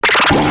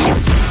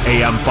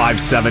AM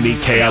 570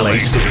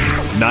 KLAC,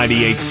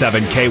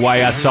 98.7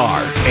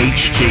 KYSR,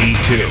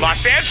 HD2.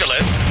 Los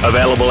Angeles.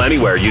 Available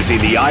anywhere using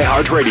the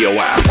iHeartRadio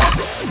app.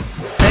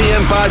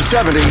 AM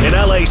 570. An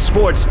LA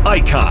sports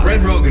icon. Fred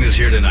Roggin is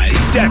here tonight.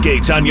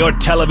 Decades on your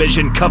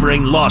television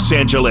covering Los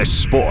Angeles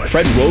sports.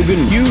 Fred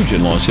Roggin, huge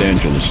in Los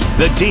Angeles.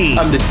 The Dean.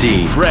 I'm the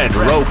Dean. Fred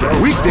Roggin.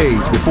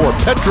 Weekdays before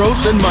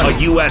Petros and A Money.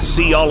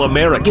 USC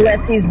All-American.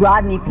 USC's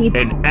Rodney Peete.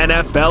 An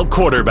NFL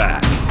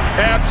quarterback.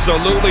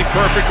 Absolutely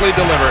perfectly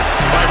delivered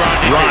by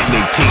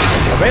Rodney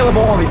Peete.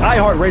 Available on the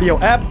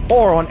iHeartRadio app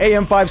or on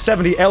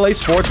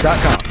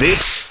AM570LAsports.com.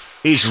 This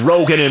is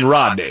Roggin and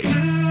Rodney.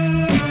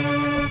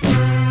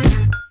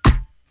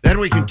 Then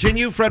we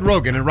continue. Fred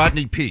Roggin and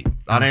Rodney Peete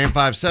on AM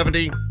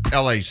 570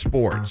 LA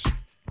Sports.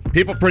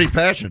 People pretty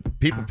passionate.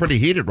 People pretty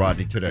heated,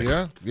 Rodney,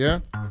 today. Yeah.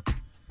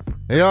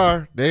 They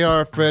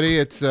are, Freddie.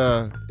 It's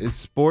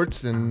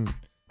sports, and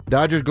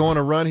Dodgers going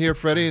to run here,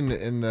 Freddie,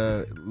 in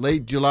the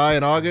late July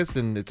and August,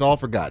 and it's all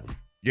forgotten.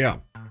 Yeah.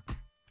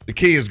 The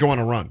key is going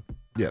to run.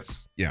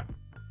 Yes. Yeah.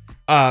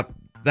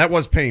 That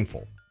was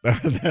painful.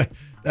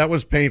 That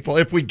was painful.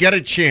 If we get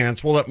a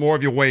chance, we'll let more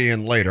of you weigh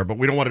in later, but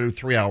we don't want to do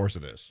 3 hours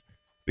of this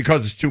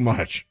because it's too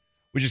much.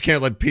 We just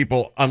can't let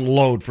people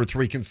unload for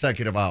 3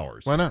 consecutive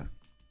hours. Why not?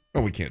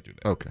 No, we can't do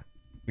that. Okay.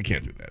 We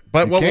can't do that.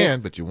 But You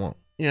can, but you won't.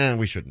 Yeah,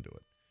 we shouldn't do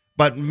it.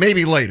 But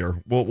maybe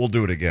later we'll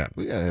do it again.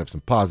 We got to have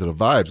some positive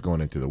vibes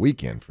going into the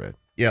weekend, Fred.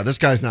 Yeah, this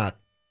guy's not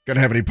going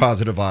to have any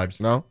positive vibes.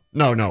 No?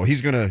 No.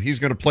 He's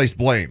gonna place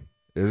blame.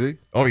 Is he?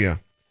 Oh, yeah.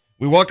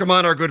 We welcome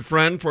on our good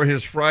friend for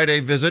his Friday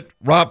visit,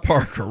 Rob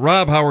Parker.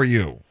 Rob, how are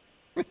you?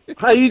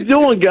 How you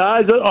doing,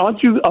 guys?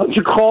 Aren't you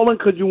calling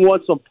because you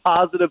want some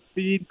positive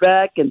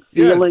feedback and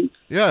feelings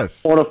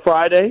Yes. on a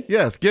Friday?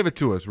 Yes, give it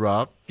to us,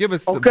 Rob. Give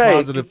us some Okay.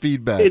 positive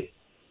feedback.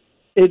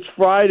 It's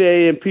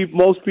Friday, and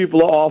most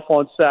people are off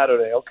on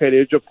Saturday. Okay,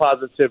 there's your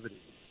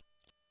positivity.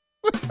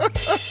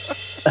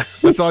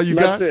 That's all you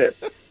got?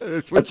 That's it.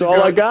 That's That's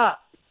all I got.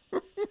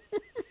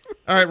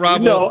 All right,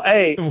 Rob.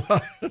 Hey,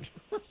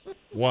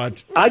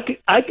 What? I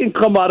can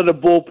come out of the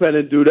bullpen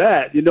and do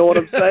that. You know what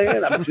I'm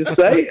saying? I'm just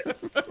saying.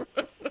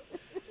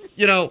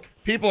 You know,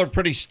 people are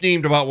pretty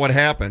steamed about what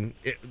happened.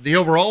 The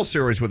overall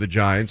series with the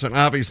Giants, and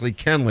obviously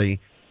Kenley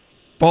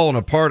falling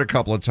apart a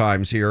couple of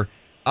times here.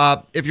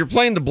 If you're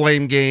playing the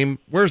blame game,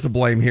 where's the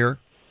blame here?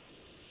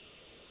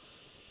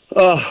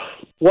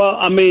 Well,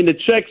 I mean, the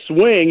check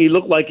swing, he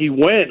looked like he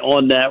went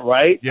on that,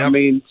 right? Yep. I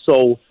mean,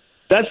 so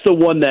that's the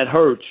one that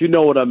hurts. You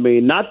know what I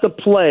mean? Not the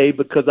play,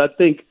 because I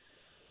think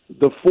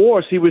the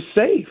force, he was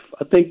safe.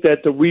 I think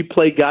that the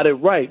replay got it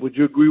right. Would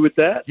you agree with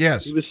that?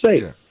 Yes. He was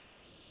safe.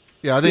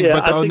 Yeah, I think, Yeah,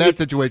 but I on think that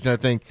situation, I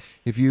think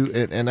if you,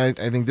 and I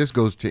think this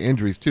goes to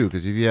injuries too,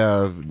 because if you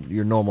have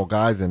your normal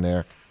guys in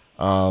there,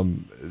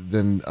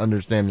 then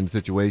understanding the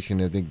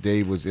situation, I think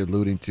Dave was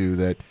alluding to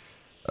that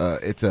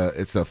it's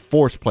a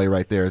force play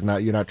right there. It's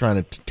not, you're not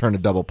trying to turn a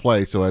double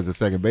play. So as a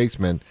second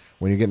baseman,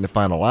 when you're getting the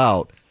final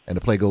out and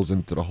the play goes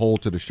into the hole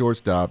to the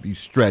shortstop, you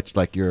stretch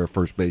like you're a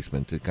first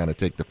baseman to kind of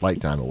take the flight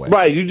time away.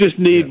 Right. You just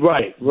need, Yeah.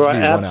 right, You just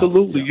need one out.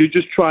 absolutely. Yeah. You're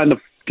just trying to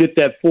get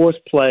that force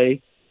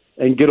play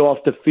and get off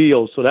the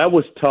field. So that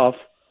was tough.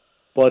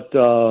 But,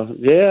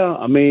 yeah,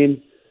 I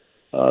mean,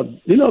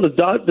 you know, the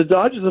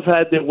Dodgers have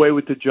had their way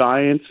with the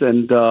Giants,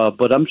 and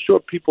but I'm sure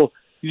people,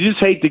 you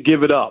just hate to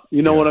give it up.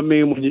 You know what I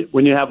mean?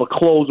 When you have a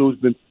closer who's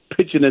been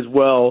pitching as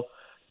well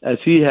as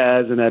he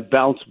has and had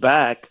bounced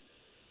back,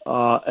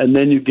 and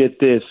then you get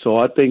this. So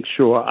I think,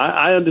 sure,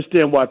 I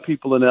understand why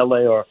people in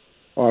L.A. are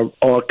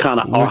kind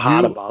of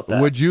hot about that.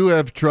 Would you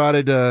have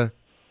trotted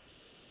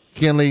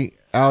Kenley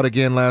out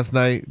again last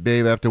night,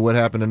 Dave, after what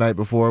happened the night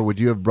before? Would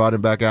you have brought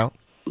him back out?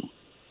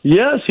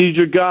 Yes, he's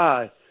your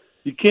guy.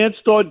 You can't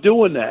start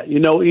doing that. You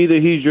know, either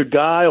he's your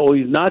guy or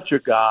he's not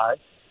your guy.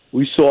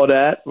 We saw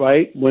that,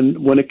 right?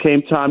 When it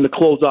came time to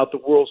close out the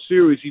World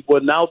Series, he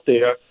wasn't out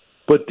there.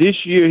 But this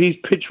year, he's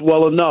pitched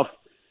well enough.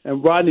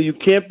 And, Rodney, you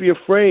can't be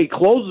afraid.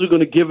 Closers are going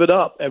to give it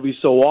up every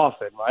so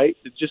often, right?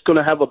 They're just going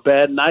to have a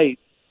bad night.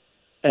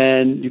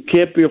 And you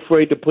can't be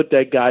afraid to put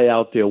that guy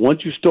out there.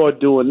 Once you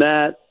start doing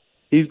that,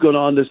 he's going to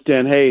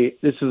understand, hey,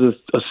 this is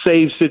a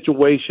safe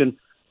situation.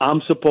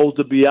 I'm supposed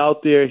to be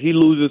out there. He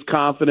loses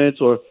confidence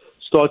or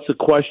starts to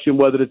question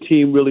whether the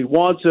team really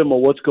wants him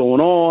or what's going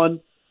on.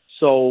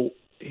 So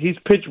he's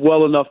pitched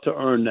well enough to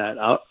earn that.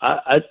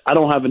 I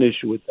don't have an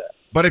issue with that.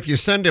 But if you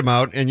send him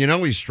out and you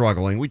know he's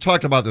struggling, we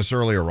talked about this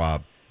earlier,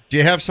 Rob. Do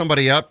you have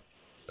somebody up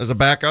as a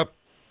backup?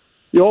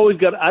 You always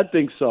got. I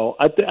think so.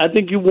 I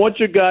think you want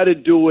your guy to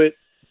do it,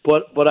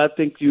 but I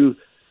think you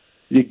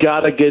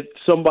got to get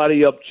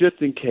somebody up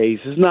just in case.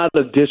 It's not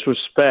a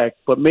disrespect,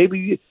 but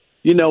maybe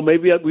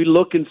we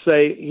look and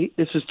say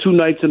this is 2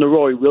 nights in a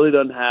row. He really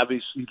doesn't have.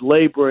 He's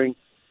laboring.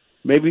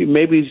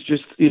 Maybe he's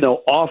just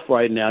off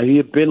right now. He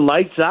had been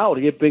lights out.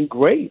 He had been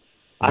great.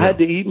 Yeah. I had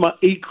to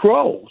eat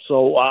crow.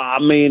 So I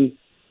mean,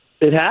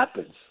 it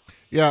happens.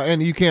 Yeah,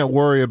 and you can't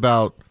worry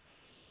about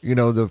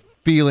the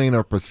feeling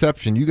or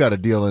perception. You got to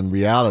deal in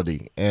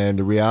reality, and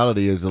the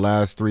reality is the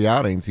last 3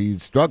 outings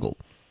he's struggled.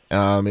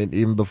 And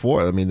even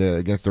before, I mean,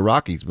 against the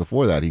Rockies,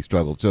 before that, he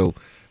struggled. So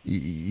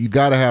you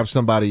got to have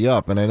somebody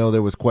up. And I know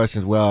there was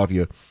questions, well, if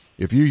you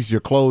use your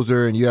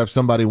closer and you have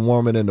somebody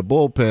warming in the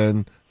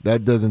bullpen,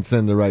 that doesn't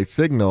send the right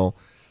signal.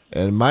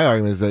 And my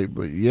argument is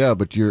that,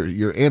 but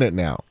you're in it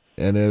now.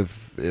 And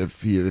if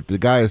the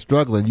guy is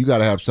struggling, you got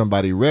to have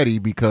somebody ready,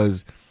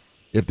 because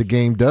if the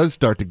game does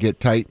start to get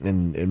tight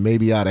and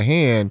maybe out of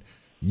hand,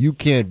 you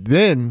can't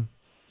then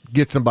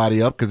get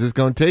somebody up, because it's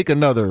going to take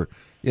another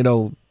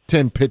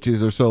 10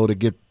 pitches or so to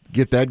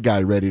get that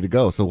guy ready to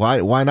go. So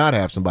why not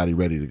have somebody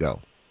ready to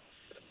go?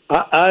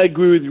 I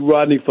agree with you,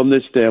 Rodney, from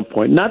this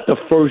standpoint. Not the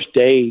first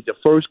day, the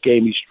first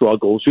game he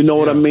struggles. You know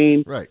what I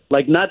mean? Right.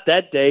 Like, not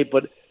that day,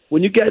 but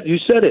when you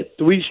said it,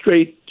 3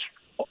 straight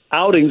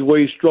outings where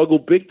he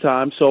struggled big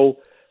time. So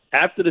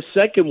after the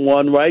second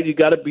one, right, you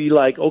got to be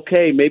like,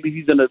 okay, maybe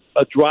he's in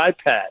a dry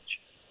patch,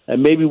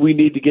 and maybe we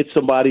need to get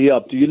somebody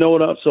up. Do you know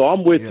what So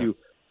I'm with you.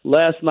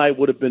 Last night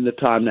would have been the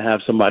time to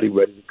have somebody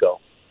ready to go.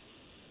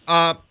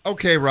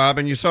 Okay,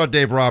 Robin, you saw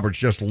Dave Roberts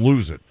just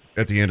lose it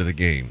at the end of the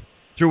game.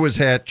 Threw his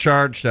hat,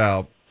 charged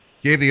out,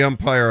 gave the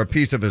umpire a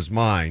piece of his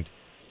mind.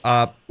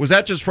 Was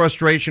that just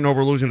frustration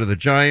over losing to the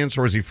Giants,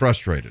 or is he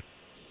frustrated?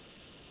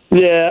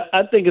 Yeah,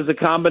 I think it's a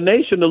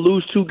combination to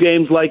lose 2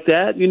 games like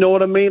that. You know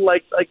what I mean?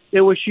 Like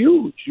it was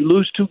huge. You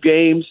lose 2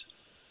 games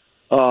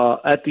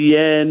at the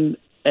end,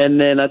 and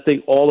then I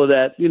think all of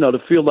that, to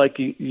feel like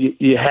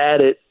you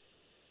had it,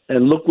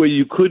 and look where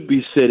you could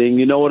be sitting.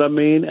 You know what I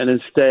mean? And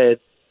instead,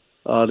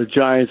 the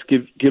Giants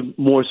give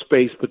more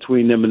space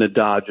between them and the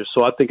Dodgers.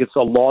 So I think it's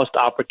a lost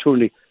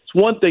opportunity. It's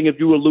one thing if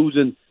you were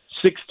losing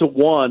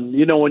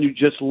 6-1, when you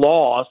just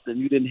lost and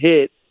you didn't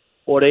hit,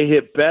 or they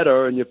hit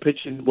better and your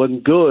pitching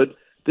wasn't good,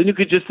 then you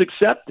could just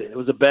accept it. It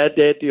was a bad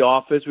day at the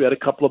office. We had a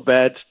couple of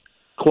bad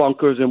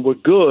clunkers and we're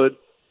good.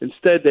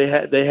 Instead, they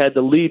had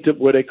the lead to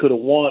where they could have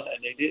won,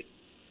 and they didn't.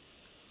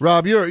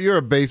 Rob, you're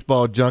a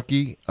baseball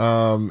junkie,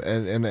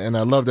 and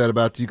I love that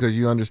about you, because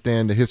you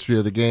understand the history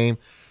of the game.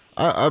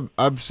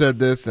 I've said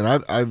this,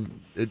 and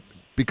it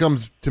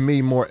becomes to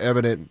me more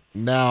evident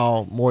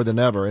now more than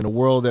ever in a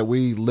world that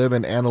we live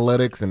in.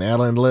 Analytics and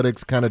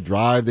analytics kind of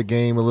drive the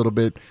game a little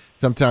bit.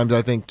 Sometimes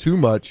I think too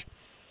much.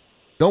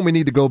 Don't we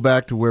need to go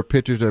back to where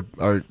pitchers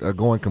are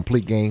going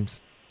complete games?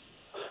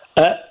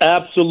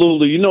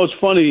 Absolutely. It's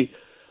funny.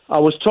 I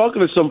was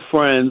talking to some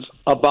friends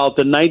about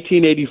the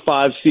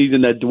 1985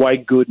 season that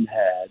Dwight Gooden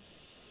had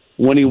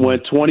when he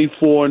went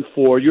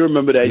 24-4. You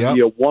remember that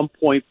year,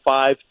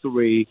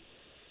 1.53.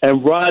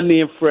 And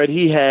Rodney and Fred,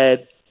 he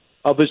had,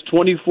 of his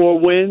 24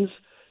 wins,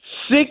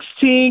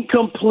 16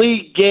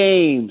 complete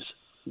games,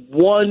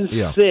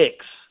 1-6.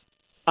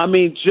 I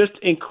mean, just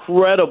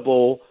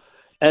incredible.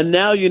 And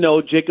now,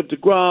 Jacob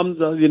deGrom,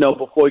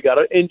 before he got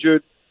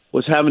injured,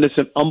 was having this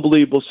an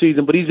unbelievable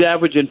season. But he's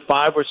averaging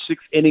 5 or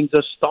 6 innings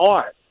a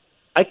start.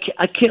 I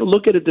can't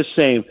look at it the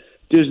same.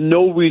 There's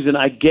no reason.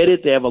 I get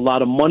it. They have a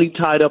lot of money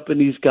tied up in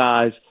these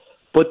guys,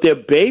 but they're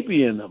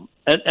babying them.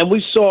 And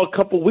we saw a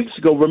couple weeks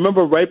ago,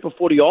 remember right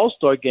before the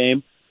All-Star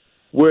game,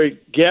 where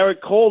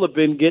Garrett Cole had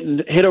been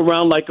getting hit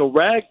around like a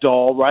rag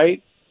doll,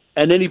 right?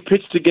 And then he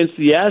pitched against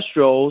the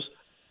Astros,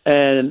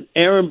 and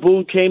Aaron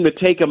Boone came to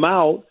take him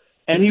out,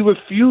 and he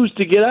refused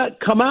to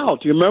come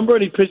out. Do you remember?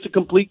 And he pitched a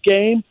complete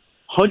game,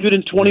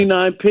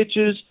 129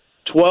 pitches,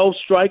 12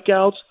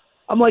 strikeouts.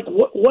 I'm like,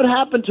 what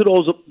happened to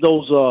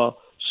those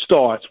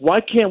starts? Why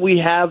can't we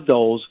have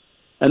those?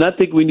 And I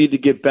think we need to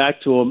get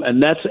back to them,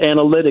 and that's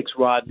analytics,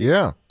 Rodney.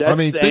 Yeah. That's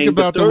think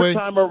about the third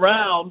time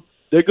around,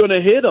 they're going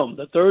to hit them.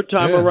 The third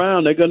time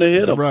around, they're going to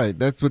hit them. Right.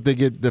 That's what they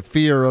get, the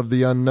fear of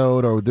the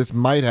unknown, or this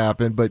might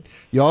happen. But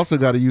you also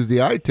got to use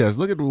the eye test.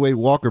 Look at the way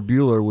Walker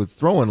Buehler was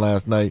throwing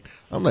last night.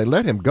 I'm like,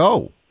 let him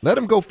go. Let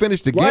him go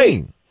finish the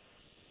game.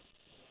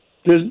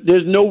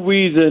 There's no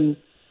reason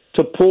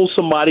to pull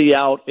somebody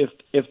out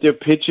if they're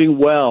pitching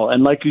well.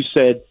 And like you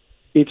said,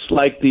 it's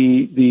like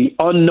the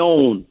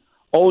unknown.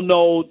 Oh,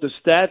 no, the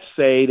stats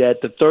say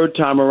that the third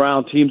time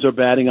around teams are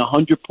batting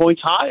 100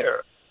 points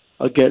higher.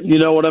 Again, you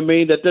know what I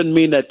mean? That doesn't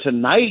mean that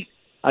tonight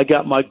I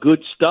got my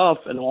good stuff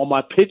and all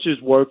my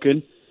pitches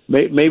working.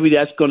 Maybe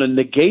that's going to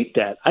negate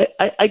that.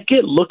 I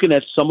get looking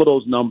at some of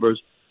those numbers,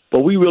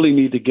 but we really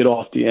need to get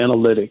off the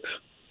analytics.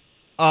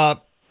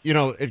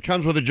 It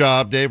comes with a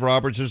job. Dave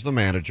Roberts is the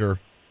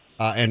manager,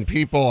 and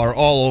people are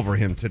all over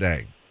him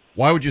today.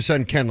 Why would you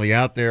send Kenley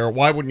out there?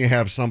 Why wouldn't you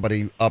have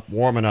somebody up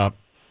warming up?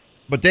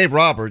 But Dave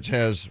Roberts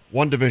has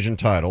won division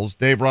titles.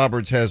 Dave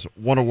Roberts has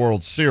won a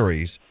World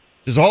Series.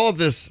 Does all of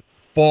this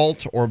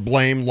fault or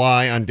blame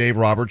lie on Dave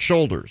Roberts'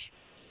 shoulders?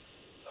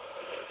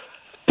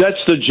 That's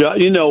the job.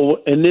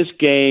 In this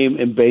game,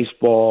 in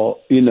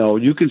baseball,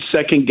 you can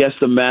second-guess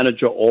the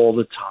manager all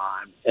the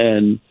time.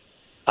 And,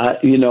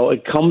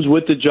 it comes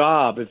with the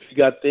job. If you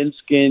got thin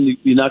skin,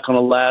 you're not going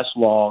to last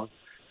long.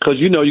 Because,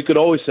 you could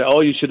always say,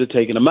 oh, you should have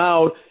taken him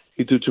out.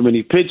 He threw too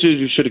many pitches.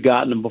 You should have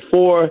gotten him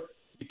before.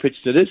 He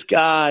pitched to this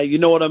guy. You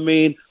know what I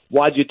mean?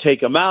 Why'd you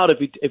take him out?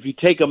 If you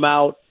take him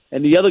out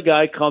and the other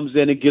guy comes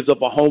in and gives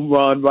up a home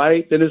run,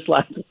 right? Then it's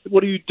like,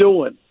 what are you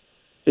doing?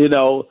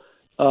 So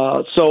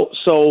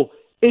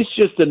it's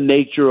just the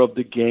nature of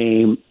the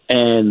game,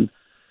 and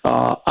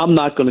I'm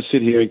not going to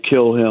sit here and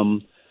kill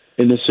him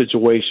in this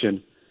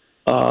situation.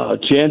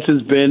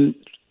 Jansen's been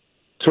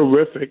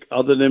terrific,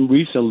 other than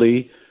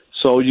recently.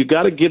 So you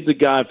got to give the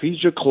guy, if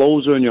he's your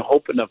closer and you're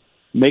hoping to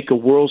make a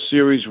World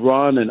Series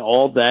run and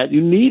all that,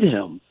 you need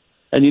him,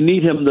 and you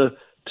need him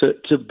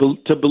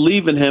to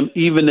believe in him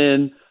even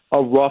in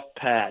a rough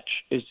patch.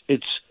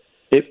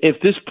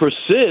 If this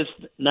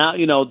persists, now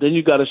then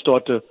you got to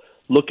start to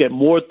look at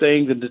more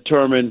things and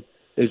determine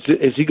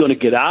is he going to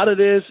get out of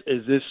this?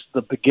 Is this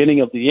the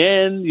beginning of the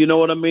end? You know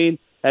what I mean?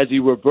 Has he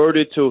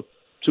reverted to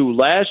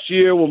last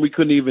year when we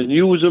couldn't even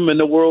use him in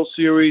the World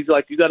Series?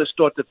 Like, you got to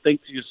start to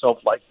think to yourself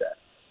like that.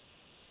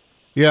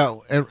 Yeah,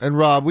 and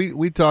Rob,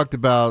 we talked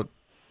about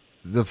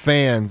the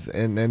fans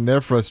and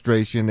their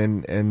frustration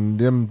and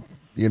them,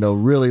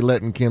 really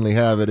letting Kenley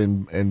have it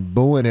and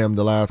booing him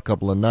the last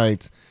couple of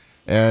nights.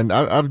 And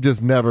I've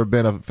just never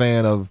been a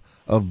fan of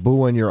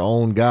booing your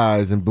own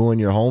guys and booing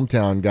your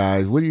hometown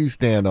guys. Where do you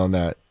stand on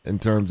that in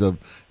terms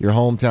of your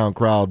hometown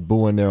crowd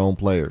booing their own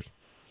players?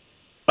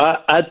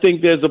 I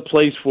think there's a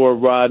place for it,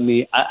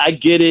 Rodney. I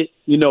get it.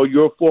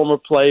 You're a former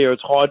player.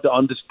 It's hard to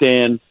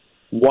understand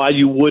why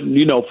you wouldn't,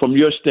 from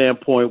your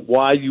standpoint,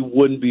 why you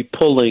wouldn't be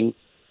pulling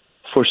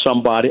for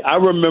somebody. I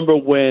remember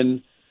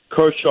when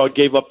Kershaw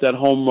gave up that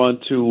home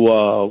run to,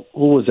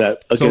 who was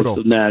that, against Soto.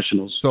 the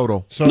Nationals?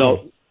 Soto.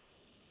 No.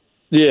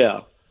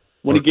 Yeah.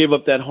 When he gave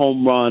up that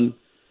home run,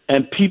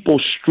 and people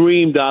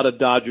streamed out of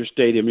Dodger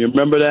Stadium. You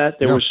remember that?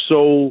 They were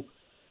so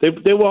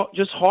they were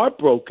just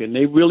heartbroken.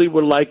 They really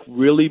were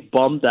really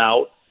bummed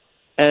out.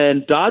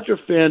 And Dodger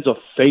fans are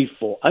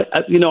faithful.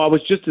 I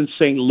was just in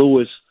St.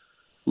 Louis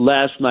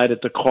last night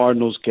at the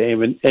Cardinals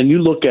game, and you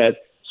look at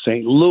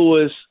St.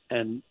 Louis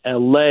and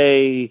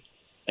L.A.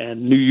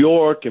 and New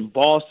York and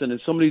Boston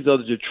and some of these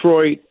other,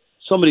 Detroit,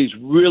 some of these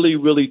really,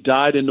 really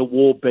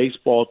dyed-in-the-wool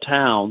baseball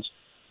towns,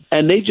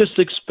 and they just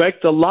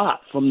expect a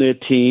lot from their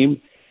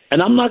team,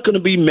 and I'm not going to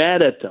be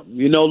mad at them.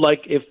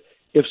 Like if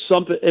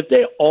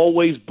they're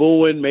always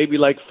booing, maybe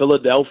like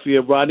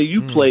Philadelphia, Rodney,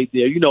 you played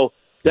there,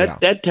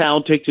 that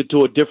town takes it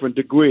to a different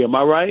degree. Am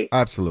I right?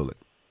 Absolutely.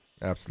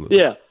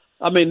 Yeah.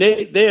 I mean,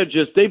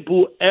 they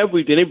boo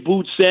everything. They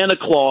booed Santa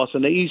Claus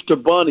and the Easter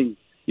Bunny.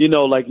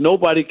 Like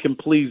nobody can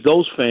please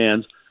those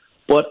fans.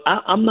 But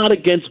I'm not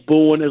against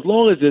booing as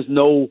long as there's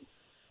no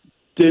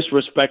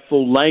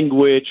disrespectful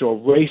language or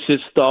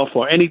racist stuff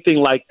or anything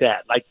like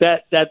that. Like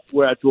that's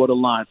where I draw the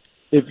line.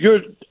 If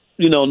you're,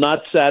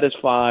 not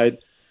satisfied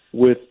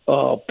with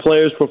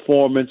player's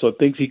performance or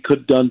thinks he could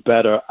have done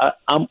better,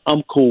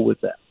 I'm cool with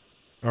that.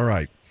 All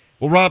right.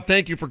 Well, Rob,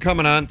 thank you for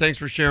coming on. Thanks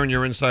for sharing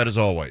your insight as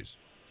always.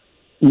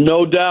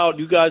 No doubt.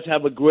 You guys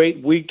have a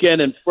great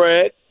weekend. And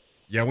Fred?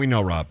 Yeah, we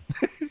know, Rob.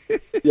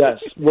 Yes.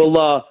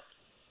 We'll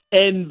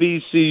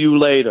NBC you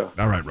later.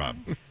 All right, Rob.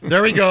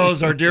 There he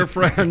goes, our dear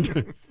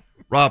friend,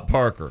 Rob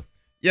Parker.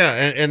 Yeah,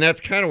 and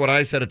that's kind of what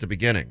I said at the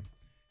beginning.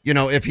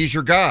 If he's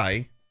your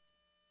guy,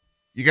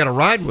 you got to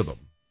ride with him.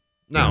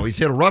 Now, he's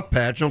hit a rough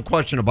patch, no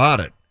question about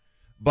it.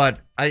 But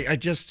I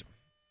just,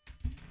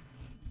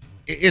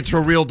 it's a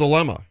real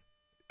dilemma.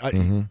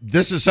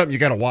 This is something you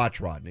got to watch,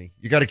 Rodney.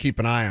 You got to keep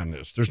an eye on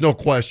this. There's no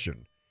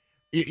question.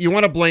 You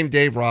want to blame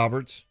Dave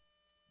Roberts?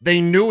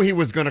 They knew he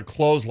was going to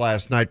close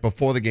last night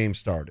before the game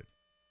started.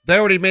 They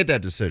already made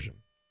that decision.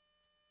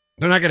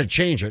 They're not going to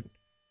change it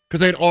because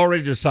they'd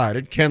already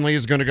decided Kenley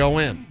is going to go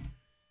in.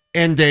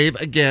 And Dave,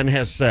 again,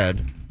 has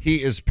said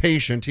he is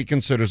patient. He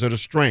considers it a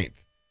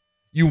strength.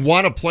 You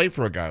want to play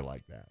for a guy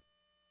like that.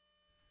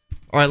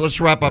 All right, let's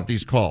wrap up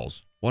these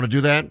calls. Want to do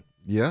that?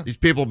 Yeah. These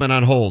people have been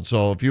on hold,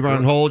 so if you're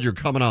on hold, you're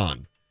coming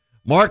on.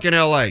 Mark in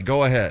L.A.,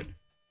 go ahead.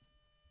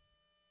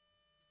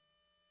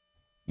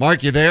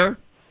 Mark, you there?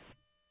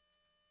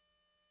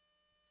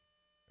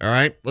 All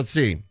right, let's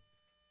see.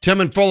 Tim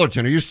in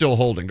Fullerton, are you still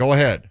holding? Go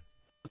ahead.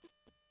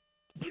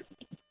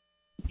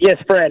 Yes,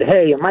 Fred.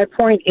 Hey, my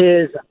point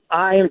is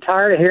I am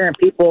tired of hearing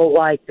people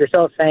like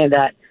yourself saying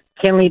that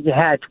Kenley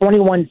had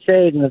 21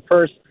 saves in the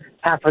first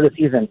half of the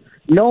season.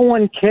 No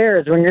one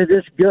cares when you're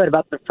this good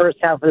about the first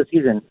half of the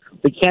season.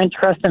 We can't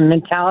trust him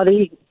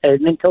mentality,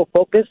 mental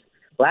focus.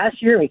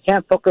 Last year, we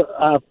can't focus.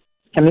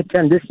 Commit to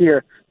him this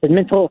year. His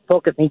mental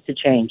focus needs to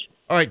change.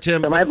 All right,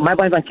 Tim. So my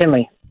blame's on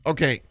Kenley.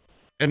 Okay,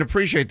 and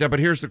appreciate that, but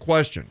here's the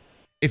question.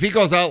 If he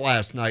goes out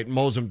last night and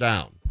mows him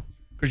down,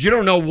 because you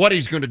don't know what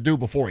he's going to do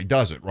before he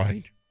does it,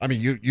 right? I mean,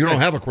 you don't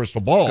have a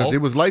crystal ball. Because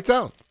it was lights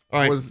out. All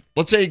right,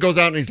 let's say he goes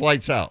out and he's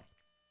lights out.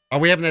 Are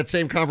we having that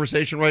same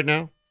conversation right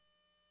now?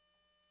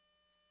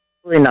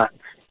 We're not.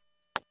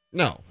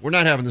 No, we're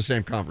not having the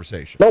same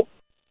conversation. Nope.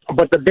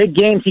 But the big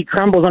games, he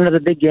crumbles under the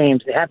big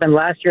games. It happened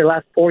last year,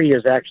 last 4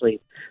 years, actually.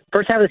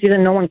 First half of the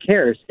season, no one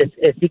cares.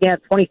 If he can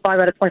have 25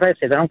 out of 25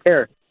 saves, I don't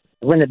care.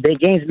 When the big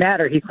games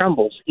matter, he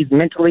crumbles. He's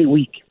mentally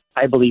weak.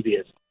 I believe he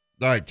is.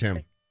 All right,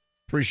 Tim.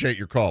 Appreciate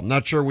your call. I'm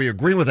not sure we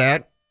agree with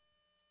that,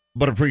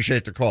 but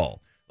appreciate the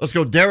call. Let's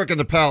go Derek in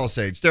the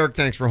Palisades. Derek,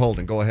 thanks for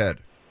holding. Go ahead.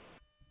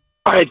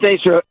 All right,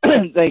 thanks. I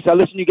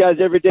listen to you guys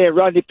every day.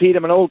 Rodney Peete,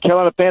 I'm an old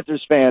Carolina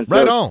Panthers fan.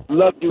 Right on.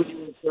 Love you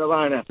in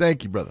Carolina.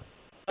 Thank you, brother.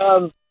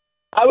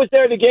 I was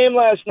there at the game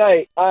last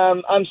night.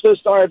 I'm so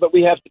sorry, but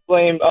we have to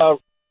blame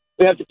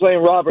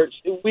Roberts.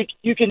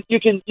 You can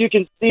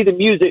see the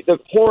music, the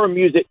horror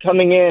music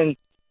coming in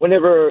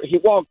whenever he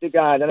walked the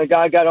guy, then a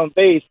guy got on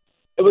base.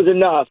 It was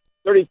enough.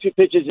 32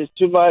 pitches is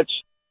too much.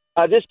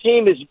 This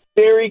team is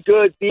very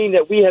good, being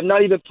that we have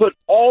not even put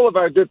all of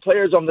our good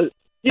players on the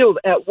field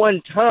at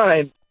one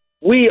time.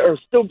 We are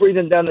still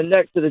breathing down the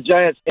neck to the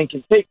Giants and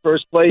can take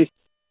first place.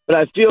 But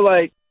I feel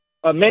like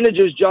a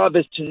manager's job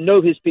is to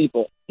know his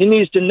people. He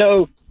needs to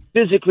know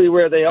physically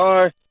where they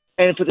are.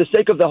 And for the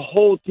sake of the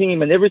whole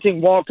team and everything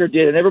Walker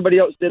did and everybody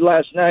else did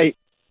last night,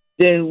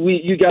 then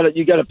you got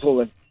to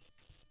pull him.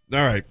 All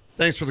right.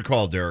 Thanks for the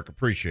call, Derek.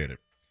 Appreciate it.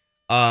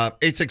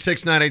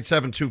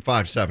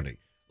 866-987-2570.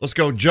 Let's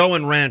go, Joe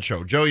and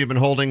Rancho. Joe, you've been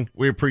holding.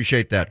 We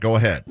appreciate that. Go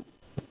ahead.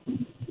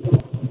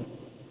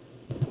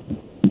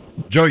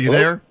 Joe, you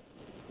there?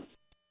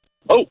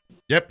 Oh.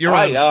 Yep, you're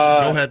on.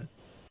 Go ahead.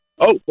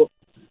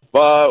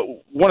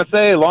 Want to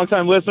say,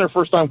 long-time listener,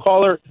 first-time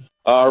caller.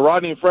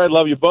 Rodney and Fred,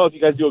 love you both.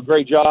 You guys do a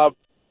great job.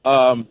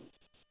 I'm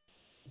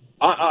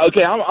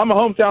a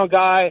hometown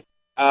guy.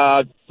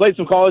 Played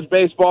some college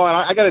baseball, and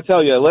I got to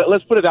tell you,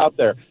 let's put it out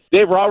there.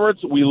 Dave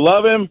Roberts, we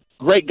love him.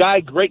 Great guy,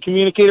 great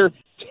communicator,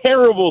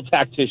 terrible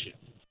tactician.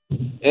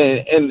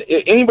 And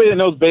anybody that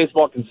knows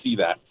baseball can see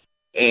that.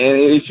 And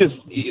it's just,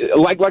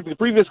 like the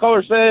previous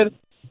caller said,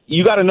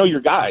 you got to know your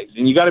guys,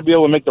 and you got to be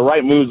able to make the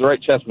right moves, the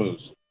right chess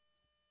moves.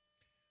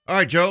 All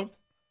right, Joe.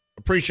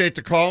 Appreciate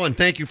the call, and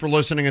thank you for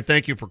listening, and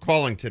thank you for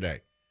calling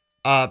today.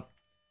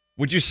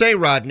 Would you say,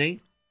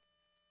 Rodney?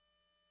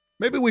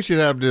 Maybe we should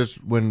have this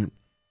when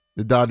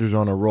the Dodgers are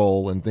on a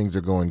roll and things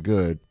are going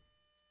good.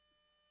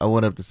 I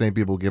wonder if the same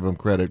people give him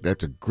credit.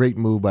 That's a great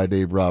move by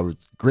Dave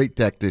Roberts. Great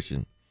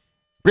tactician.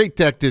 Great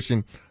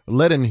tactician.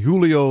 Letting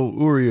Julio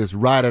Urias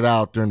ride it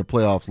out during the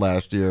playoffs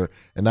last year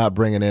and not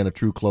bringing in a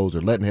true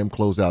closer, letting him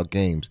close out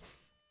games.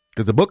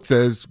 Because the book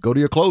says go to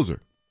your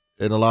closer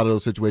in a lot of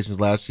those situations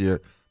last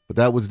year. But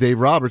that was Dave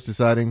Roberts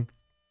deciding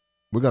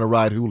we're going to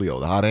ride Julio,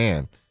 the hot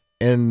hand,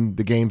 in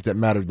the games that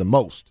mattered the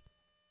most.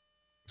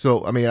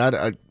 So, I mean,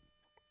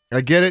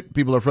 I get it.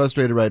 People are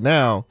frustrated right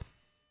now,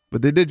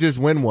 but they did just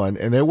win one,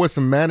 and there was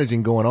some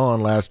managing going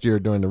on last year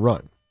during the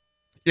run.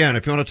 Yeah, and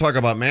if you want to talk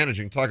about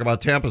managing, talk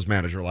about Tampa's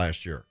manager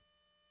last year.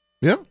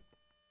 Yeah.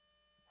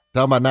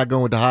 Talking about not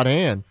going with the hot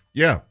hand.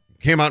 Yeah,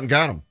 came out and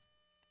got him.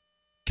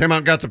 Came out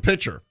and got the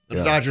pitcher. And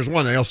the Dodgers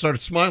won. They all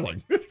started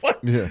smiling.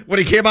 Yeah. When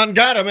he came out and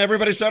got him,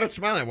 everybody started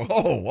smiling.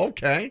 Whoa,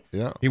 okay.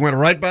 Yeah. He went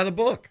right by the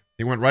book.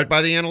 He went right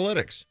by the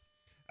analytics.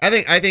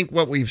 I think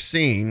what we've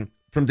seen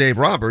from Dave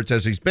Roberts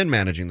as he's been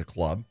managing the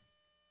club,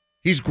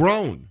 he's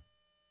grown.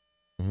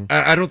 Mm-hmm.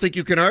 I don't think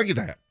you can argue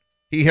that.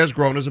 He has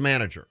grown as a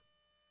manager.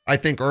 I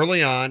think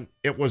early on,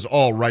 it was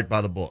all right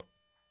by the book.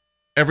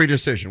 Every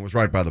decision was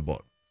right by the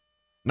book.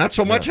 Not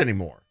so much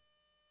anymore.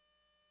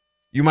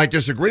 You might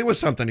disagree with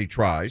something he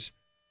tries,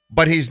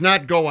 but he's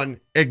not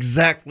going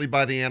exactly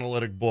by the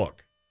analytic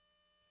book.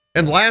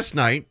 And last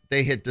night,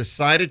 they had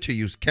decided to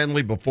use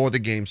Kenley before the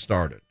game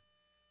started.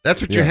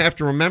 That's what you have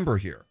to remember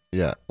here.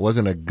 Yeah, it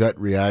wasn't a gut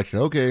reaction.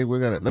 Okay,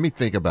 let me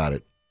think about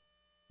it.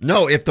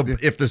 No, if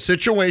the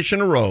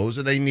situation arose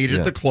and they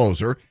needed the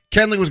closer,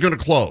 Kenley was going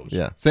to close.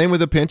 Yeah, same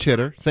with the pinch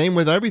hitter. Same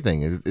with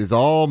everything. It's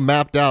all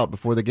mapped out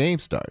before the game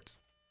starts.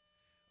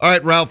 All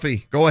right,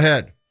 Ralphie, go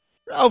ahead.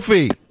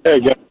 Ralphie. Hey,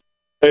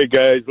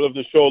 guys, love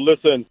the show.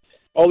 Listen,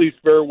 all these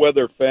fair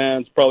weather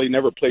fans probably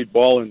never played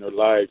ball in their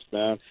lives,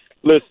 man.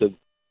 Listen,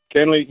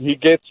 Kenley, he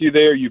gets you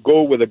there. You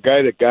go with a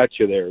guy that got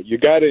you there. You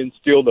got to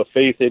instill the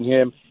faith in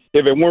him.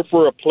 If it weren't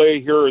for a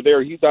play here or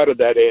there, he's out of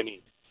that inning.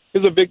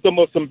 He's a victim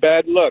of some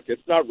bad luck.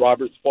 It's not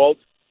Robert's fault.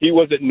 He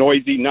wasn't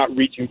noisy, not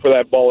reaching for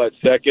that ball at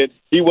second.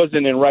 He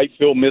wasn't in right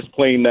field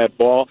misplaying that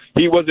ball.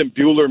 He wasn't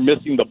Buehler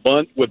missing the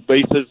bunt with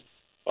bases,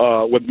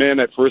 with men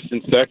at first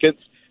and second.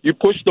 You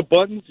push the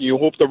buttons, you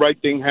hope the right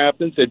thing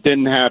happens. It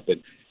didn't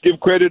happen. Give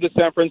credit to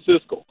San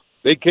Francisco.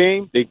 They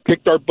came, they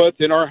kicked our butts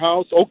in our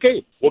house.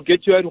 Okay, we'll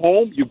get you at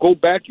home. You go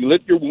back, you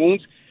lick your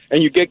wounds,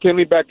 and you get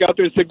Kenley back out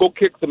there and say, go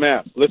kick some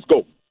ass. Let's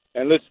go.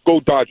 And let's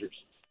go Dodgers.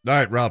 All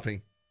right,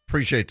 Ralphie.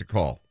 Appreciate the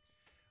call.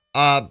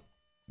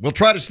 We'll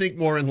try to sneak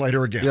more in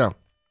later again. Yeah.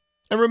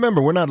 And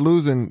remember, we're not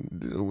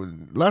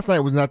losing. Last night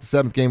was not the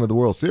seventh game of the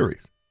World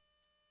Series,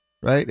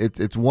 right?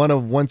 It's one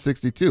of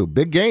 162.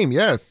 Big game,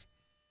 yes.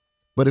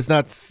 But it's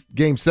not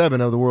game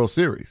 7 of the World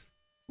Series,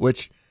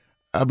 which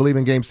I believe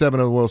in game 7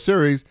 of the World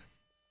Series,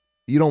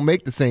 you don't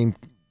make the same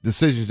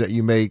decisions that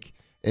you make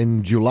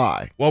in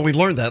July. Well, we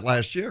learned that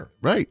last year.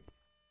 Right.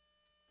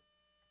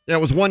 Yeah,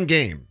 it was one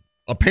game,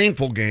 a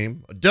painful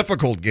game, a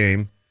difficult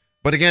game,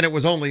 but again, it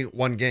was only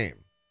one game.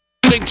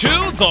 Listening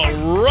to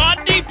the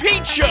Rodney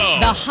Peete Show.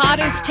 The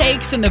hottest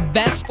takes and the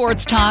best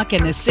sports talk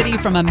in the city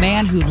from a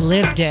man who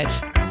lived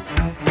it.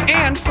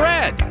 And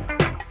Fred.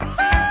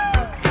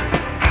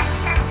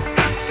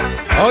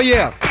 Oh,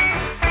 yeah.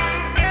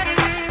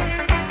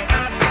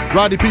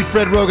 Rodney Peete,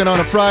 Fred Roggin on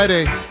a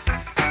Friday.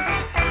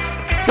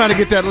 Trying to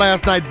get that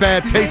last night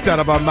bad taste out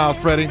of our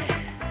mouth, Freddie.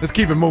 Let's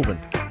keep it moving.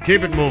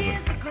 Keep it moving.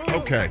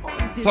 Okay.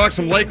 talk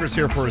some Lakers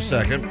here for a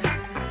second.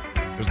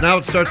 Because now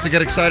it starts to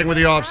get exciting with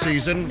the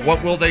offseason.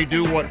 What will they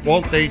do? What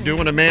won't they do?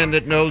 And a man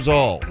that knows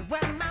all.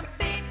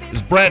 This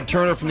is Brad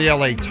Turner from the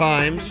LA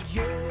Times.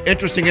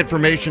 Interesting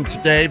information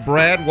today.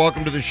 Brad,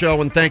 welcome to the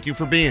show, and thank you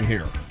for being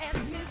here.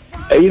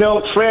 Hey,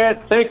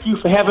 Fred, thank you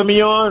for having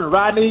me on.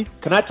 Rodney,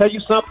 can I tell you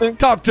something?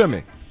 Talk to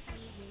me.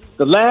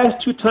 The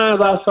last 2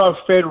 times I saw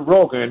Fred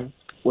Roggin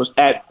was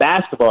at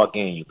basketball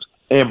games,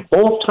 and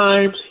both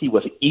times he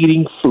was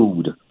eating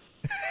food.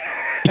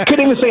 He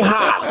couldn't even say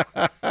hi.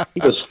 He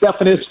was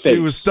stuffing his face. He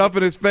was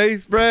stuffing his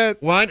face, Brad?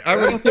 Why?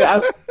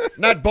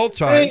 Not both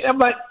times.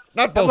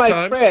 Not both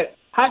times. Fred.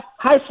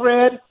 Hi,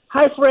 Fred.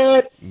 Hi,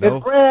 Fred. No.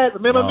 It's Brad.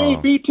 Remember me,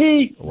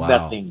 BT? Wow.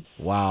 Nothing.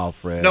 Wow,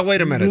 Fred. Now,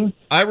 wait a minute. Mm-hmm.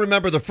 I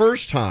remember the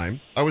first time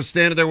I was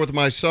standing there with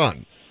my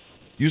son.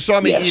 You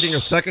saw me eating a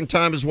second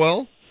time as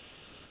well?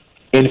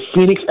 In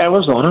Phoenix,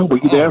 Arizona. Were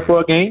you there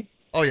for a game?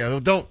 Oh, yeah.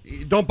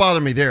 Don't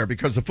bother me there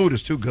because the food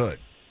is too good.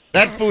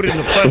 That food in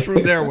the press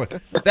room there,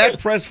 that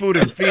press food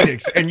in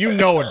Phoenix, and you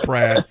know it,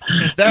 Brad,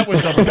 that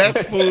was the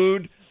best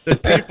food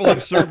that people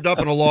have served up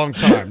in a long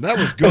time. That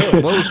was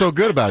good. What was so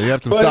good about it? You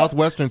have some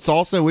Southwestern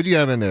salsa? What do you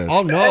have in there?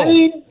 Oh, no.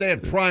 They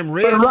had prime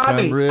rib.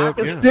 Rodney, prime rib.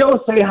 I can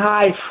still say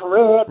hi,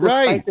 Fred.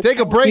 Right. Take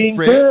a break,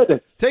 Fred.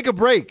 Good. Take a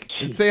break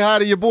and say hi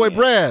to your boy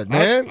Brad,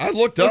 man. I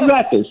looked up.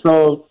 Exactly.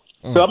 So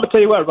I'm going to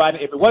tell you what,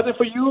 Rodney, if it wasn't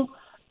for you,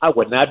 I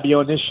would not be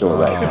on this show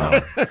right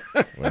now.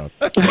 Well,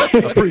 I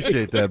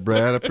appreciate that,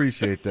 Brad. I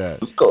appreciate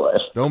that. Of course.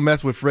 Don't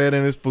mess with Fred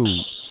and his food.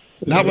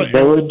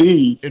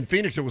 Indeed. In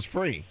Phoenix, it was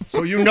free.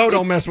 So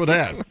don't mess with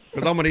that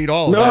because I'm going to eat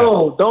all of that.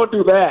 No, don't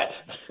do that.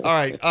 All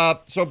right.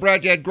 So,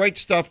 Brad, you had great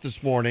stuff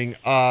this morning.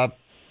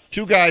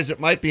 2 guys that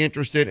might be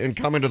interested in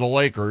coming to the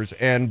Lakers,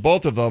 and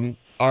both of them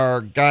are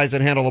guys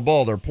that handle the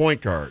ball. They're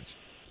point guards.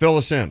 Fill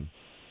us in.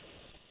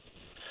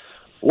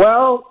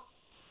 Well,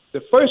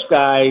 the first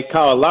guy,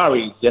 Kyle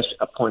Lowry, just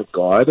a point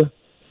guard,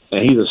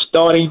 and he's a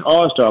starting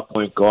all-star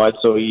point guard,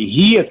 so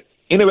he is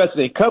interested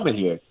in coming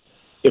here.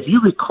 If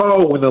you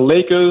recall when the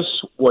Lakers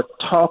were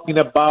talking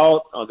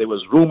about, there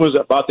was rumors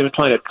about them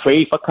trying to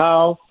trade for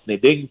Kyle, and they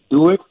didn't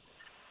do it.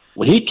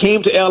 When he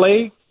came to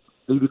L.A.,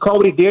 do you recall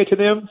what he did to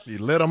them? He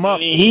lit them up.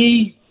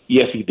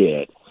 Yes, he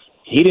did.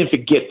 He didn't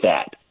forget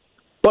that.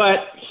 But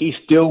he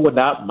still would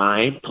not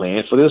mind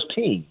playing for this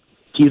team.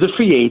 He's a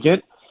free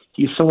agent.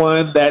 He's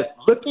someone that's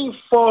looking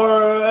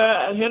for,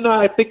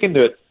 I think in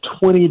the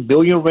 $20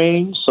 million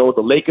range. So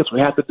the Lakers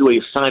will have to do a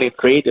signing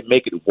trade to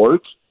make it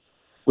work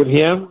with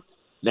him.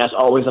 And that's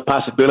always a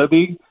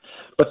possibility.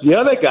 But the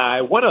other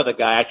guy, one other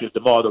guy, actually, is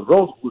DeMar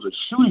DeRozan, who's a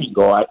shooting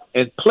guard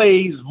and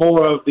plays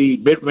more of the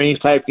mid-range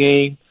type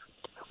game.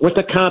 Went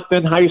to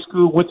Compton High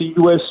School, went to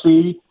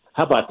USC.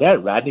 How about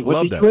that, Rodney? Love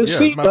went to that.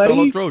 USC, Yeah, my buddy.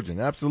 fellow Trojan,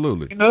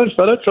 absolutely.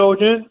 Fellow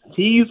Trojan.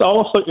 He's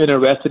also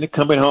interested in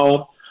coming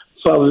home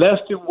for less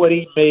than what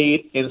he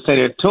made in San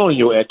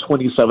Antonio at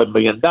 $27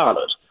 million.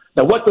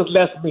 Now, what does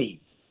less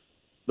mean?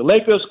 The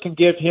Lakers can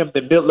give him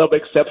the mid-level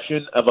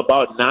exception of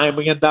about $9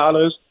 million.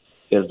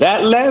 Is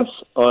that less,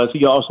 or is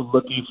he also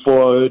looking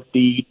for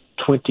the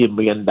 $20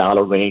 million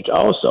range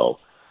also?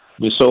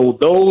 So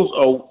those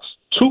are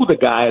 2 of the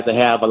guys that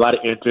have a lot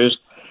of interest,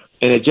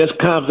 and it just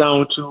comes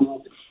down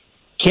to,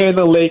 can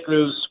the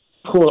Lakers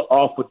pull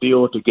off a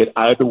deal to get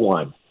either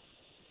one?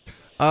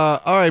 All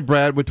right,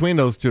 Brad, between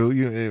those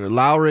 2,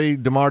 Lowry,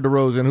 DeMar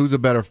DeRozan, who's a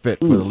better fit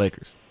for the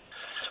Lakers?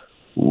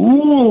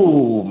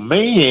 Ooh,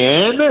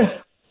 man.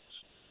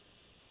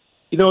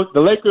 The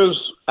Lakers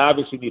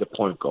obviously need a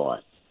point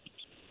guard.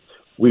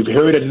 We've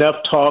heard enough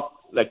talk,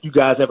 like you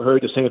guys have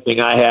heard the same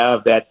thing I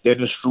have, that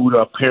Dennis Schroeder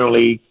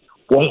apparently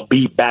won't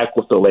be back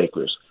with the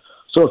Lakers.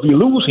 So if you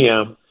lose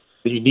him,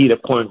 then you need a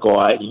point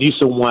guard. You need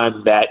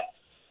someone that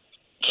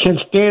can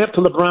stand up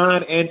to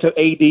LeBron and to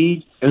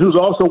AD, and who's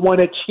also won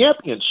a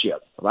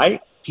championship,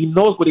 right? He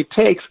knows what it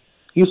takes.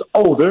 He's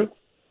older,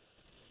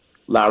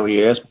 Lowry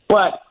is,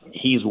 but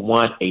he's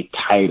won a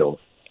title,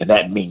 and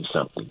that means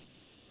something.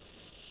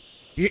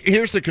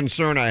 Here's the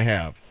concern I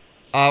have.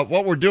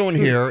 What we're doing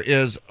here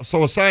is,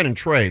 a sign and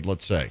trade,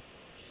 let's say.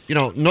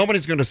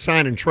 Nobody's going to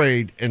sign and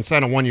trade and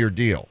sign a 1-year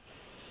deal.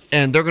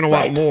 And they're going to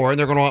want more, and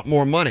they're going to want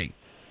more money.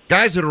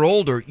 Guys that are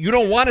older, you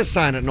don't want to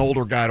sign an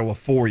older guy to a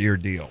 4-year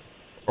deal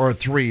or a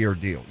 3-year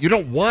deal. You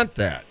don't want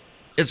that.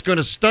 It's going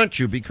to stunt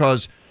you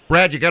because,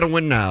 Brad, you got to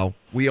win now.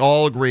 We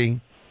all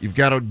agree you've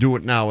got to do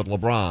it now with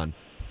LeBron.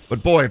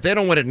 But, boy, if they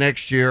don't win it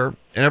next year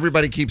and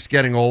everybody keeps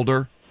getting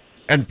older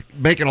and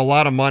making a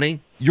lot of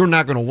money, you're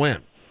not going to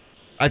win.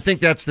 I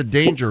think that's the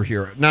danger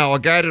here. Now, a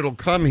guy that'll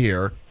come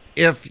here,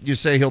 if you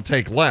say he'll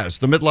take less,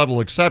 the mid-level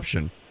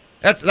exception,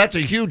 that's a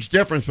huge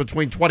difference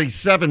between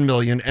 $27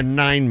 million and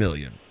 $9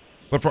 million.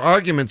 But for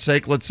argument's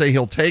sake, let's say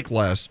he'll take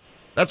less.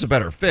 That's a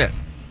better fit.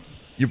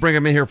 You bring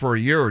him in here for a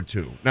year or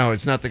 2. Now,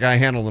 it's not the guy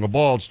handling the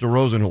ball. It's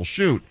DeRozan who'll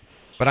shoot.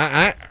 But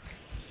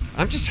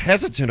I'm just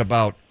hesitant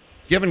about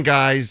giving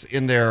guys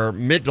in their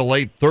mid to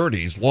late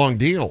 30s long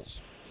deals.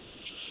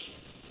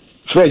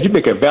 Fred, you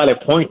make a valid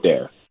point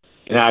there,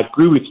 and I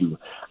agree with you.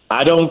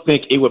 I don't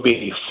think it would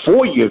be a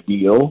 4-year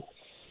deal.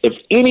 if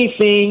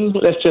anything,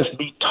 let's just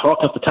be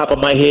talking off the top of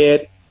my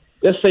head.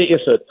 Let's say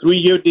it's a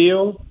 3-year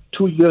deal,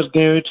 2 years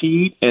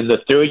guaranteed, and the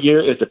third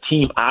year is a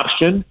team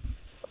option.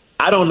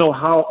 I don't know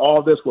how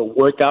all this will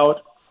work out,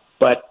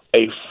 but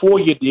a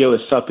 4-year deal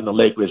is something the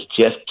Lakers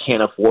just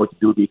can't afford to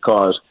do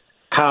because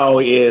Kyle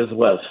is,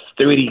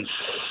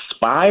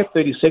 35,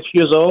 36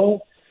 years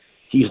old.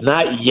 He's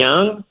not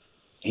young.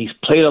 He's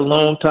played a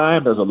long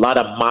time. There's a lot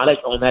of mileage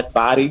on that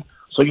body.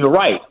 So you're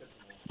right.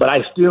 But I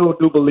still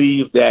do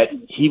believe that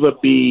he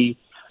would be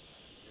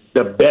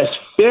the best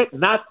fit.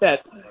 Not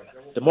that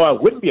DeMar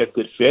wouldn't be a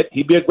good fit.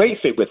 He'd be a great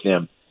fit with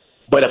them.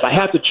 But if I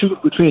have to choose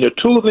between the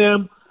two of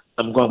them,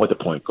 I'm going with the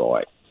point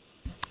guard.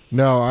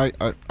 No,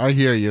 I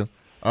hear you.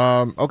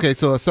 Okay,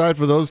 so aside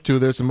for those two,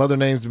 there's some other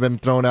names have been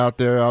thrown out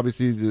there.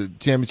 Obviously, the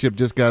championship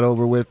just got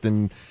over with,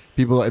 and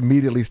people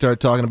immediately start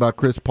talking about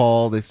Chris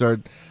Paul. They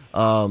start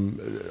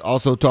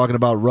also talking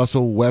about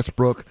Russell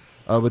Westbrook.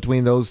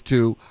 Between those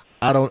two,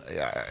 I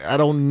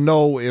don't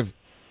know if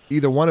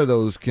either one of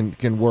those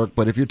can work.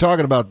 But if you're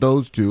talking about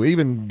those two,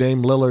 even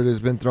Dame Lillard has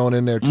been thrown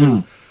in there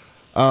too.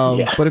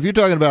 But if you're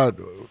talking about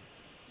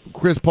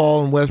Chris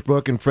Paul and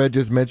Westbrook, and Fred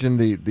just mentioned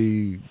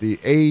the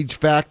age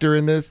factor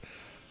in this,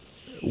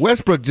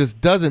 Westbrook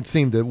just doesn't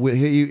seem to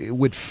he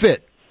would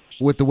fit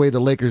with the way the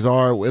Lakers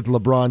are with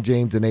LeBron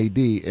James and AD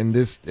in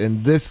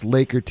this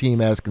Laker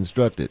team as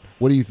constructed.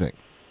 What do you think?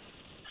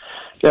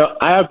 Yeah,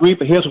 I agree,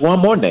 but here's one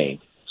more name.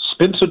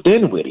 Spencer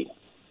Dinwiddie.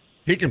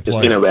 He can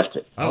play.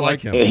 Interested. I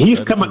like him. And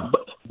he's coming,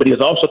 but he's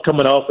also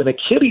coming off an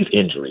Achilles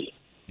injury.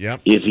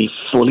 Yep. Is he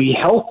fully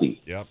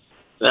healthy? Yep.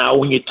 Now,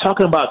 when you're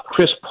talking about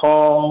Chris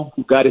Paul,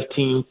 who got his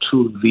team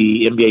to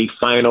the NBA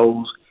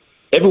Finals,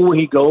 everywhere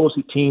he goes,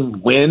 his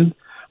team win.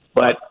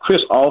 But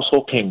Chris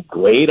also can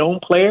grade on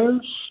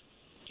players.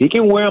 He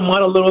can wear them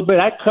out a little bit.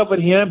 I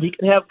covered him. He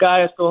can have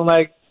guys going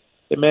like,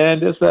 "Hey man,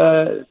 just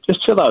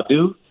chill out,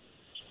 dude."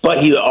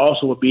 But he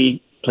also would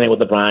be playing with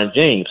LeBron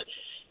James.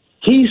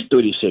 He's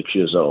 36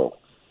 years old.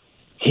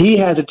 He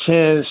has a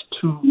chance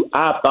to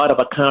opt out of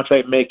a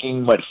contract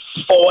making,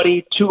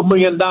 $42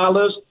 million,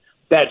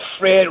 that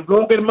Fred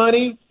Roggin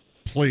money?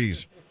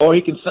 Please. Or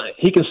he can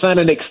sign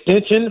an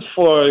extension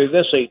for,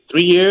 let's say,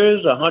 3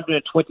 years,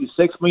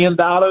 $126 million.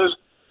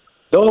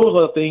 Those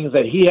are things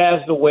that he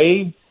has to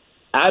weigh.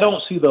 I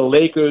don't see the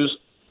Lakers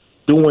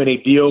doing a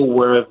deal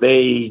where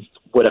they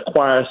would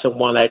acquire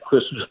someone like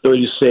Chris, who's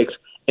 36,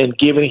 and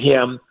giving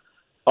him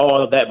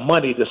all of that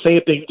money. The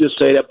same thing you just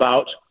said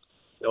about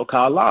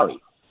Kyle Lowry.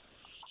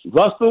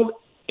 Russell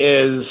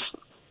is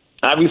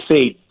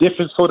obviously a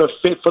different sort of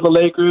fit for the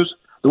Lakers.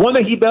 The one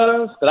that he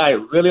does that I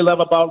really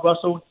love about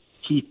Russell,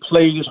 he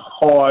plays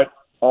hard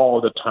all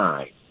the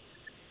time.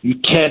 You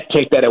can't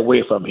take that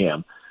away from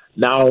him.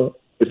 Now,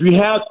 if you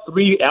have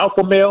three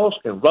alpha males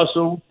in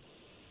Russell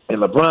and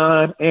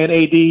LeBron and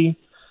AD,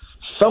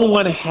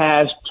 someone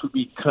has to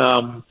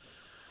become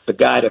the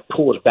guy that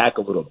pulls back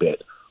a little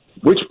bit.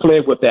 Which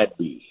player would that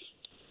be?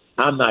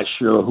 I'm not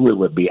sure who it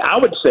would be. I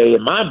would say,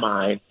 in my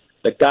mind,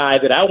 the guy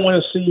that I want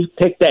to see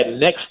take that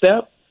next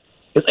step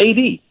is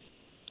AD.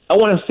 I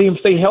want to see him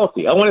stay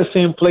healthy. I want to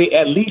see him play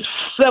at least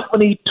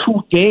 72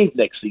 games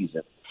next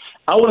season.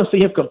 I want to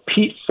see him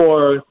compete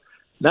for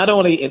not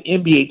only an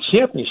NBA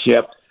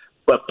championship,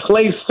 but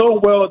play so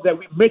well that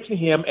we mention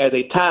him as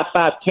a top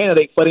 5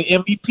 candidate for the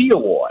MVP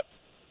award.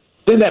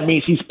 Then that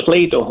means he's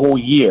played the whole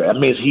year. That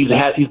means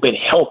he's been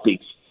healthy.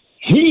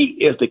 He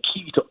is the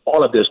key to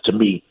all of this to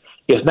me.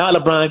 It's not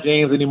LeBron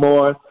James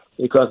anymore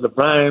because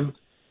LeBron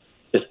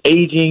is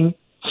aging.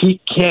 He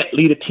can't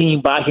lead a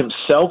team by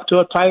himself to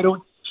a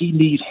title. He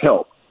needs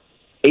help.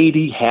 AD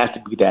has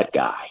to be that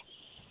guy.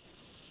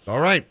 All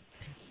right.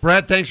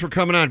 Brad, thanks for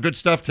coming on. Good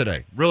stuff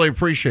today. Really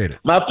appreciate it.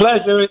 My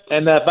pleasure.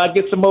 And if I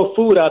get some more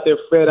food out there,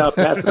 Fred, I'll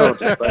pass it on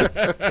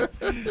to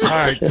you. All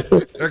right.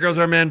 There goes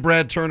our man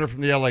Brad Turner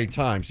from the LA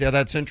Times. Yeah,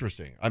 that's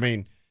interesting. I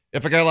mean,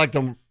 if a guy like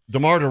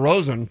DeMar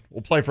DeRozan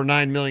will play for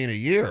 $9 million a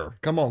year.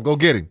 Come on, go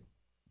get him.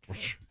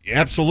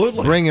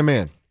 Absolutely. Bring him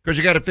in. Because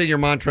you got to figure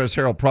Montrezl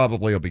Harrell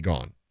probably will be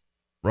gone,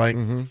 right?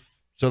 Mm-hmm.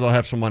 So they'll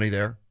have some money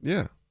there.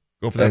 Yeah.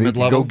 Go for that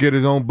mid-level. Go get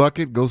his own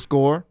bucket, go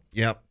score.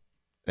 Yep.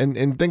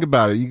 And think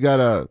about it. You got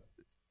to,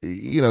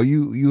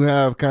 you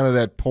have kind of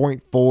that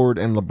point forward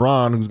and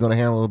LeBron who's going to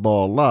handle the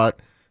ball a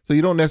lot. So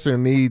you don't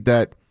necessarily need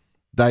that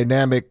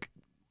dynamic.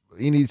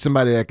 You need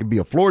somebody that can be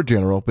a floor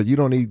general, but you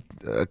don't need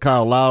a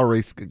Kyle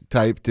Lowry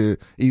type to,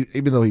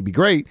 even though he'd be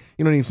great,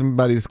 you don't need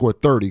somebody to score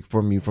 30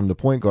 from you from the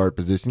point guard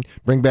position.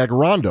 Bring back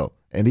Rondo,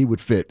 and he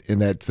would fit in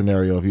that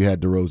scenario if you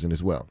had DeRozan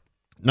as well.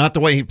 Not the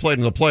way he played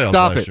in the playoffs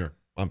last year.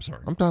 I'm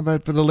sorry. I'm talking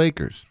about for the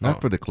Lakers,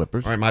 not for the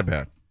Clippers. All right, my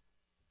bad.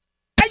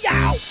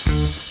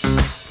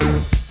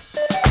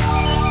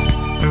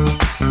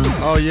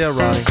 Oh, yeah,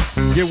 Ronnie.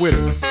 Get with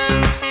it.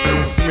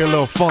 Give me a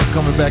little funk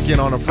coming back in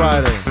on a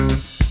Friday.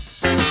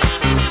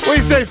 What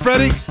do you say,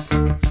 Freddie?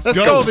 Let's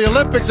go. The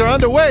Olympics are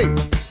underway.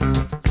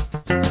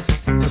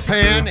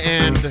 Japan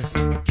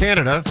and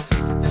Canada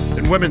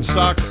in women's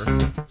soccer.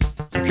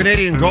 The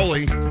Canadian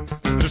goalie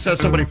just had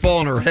somebody fall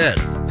on her head.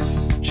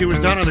 She was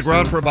down on the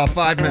ground for about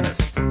 5 minutes.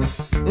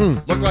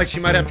 Looked like she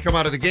might have to come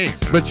out of the game.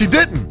 But she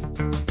didn't.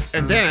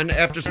 And then,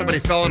 after somebody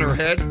fell on her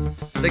head,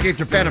 they gave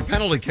Japan a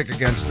penalty kick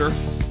against her.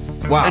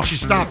 Wow. And she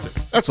stopped it.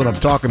 That's what I'm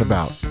talking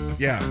about.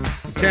 Yeah.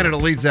 Canada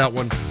leads that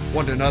one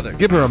 1-0.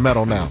 Give her a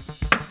medal now.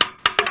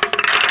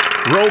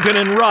 Roggin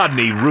and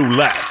Rodney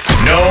Roulette.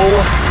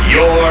 Know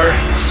your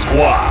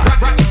squad.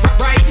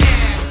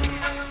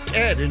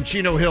 Ed in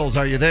Chino Hills,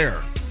 are you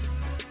there?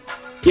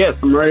 Yes,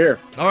 I'm right here.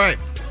 All right.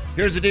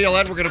 Here's the deal,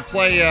 Ed. We're going to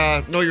play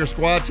Know Your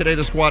Squad. Today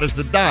the squad is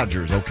the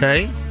Dodgers,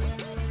 okay?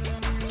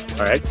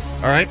 All right.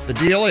 All right. The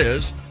deal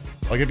is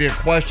I'll give you a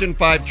question,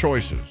 5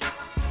 choices.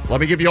 Let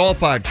me give you all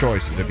 5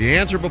 choices. If you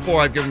answer before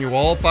I've given you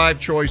all 5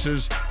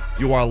 choices,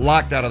 you are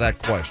locked out of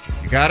that question.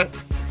 You got it?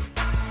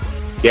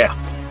 Yeah.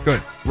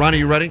 Good. Ronnie,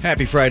 you ready?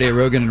 Happy Friday,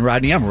 Roggin and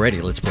Rodney. I'm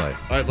ready. Let's play.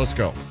 All right, let's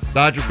go.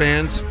 Dodger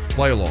fans,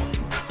 play along.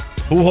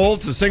 Who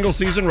holds the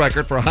single-season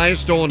record for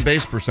highest stolen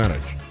base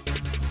percentage?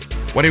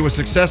 When he was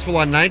successful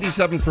on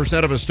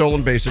 97% of his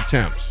stolen base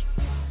attempts.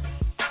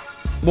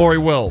 Maury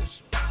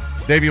Wills,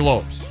 Davey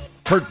Lopes,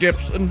 Kurt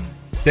Gibson,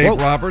 Dave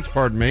Roberts,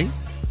 pardon me.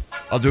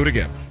 I'll do it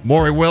again.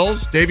 Maury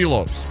Wills, Davey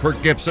Lopes,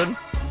 Kurt Gibson,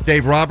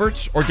 Dave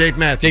Roberts, or Dave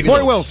Matthews?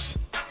 Maury Wills.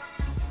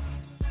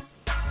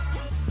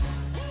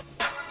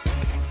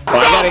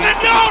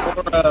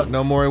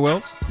 No Maury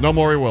Wills? No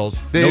Maury Wills.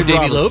 Dave Davey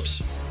Roberts.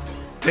 Lopes?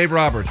 Dave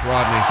Roberts,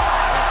 Rodney.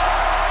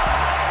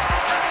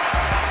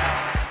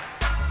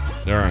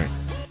 All right.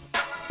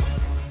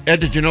 Ed,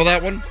 did you know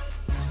that one?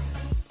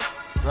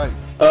 Right.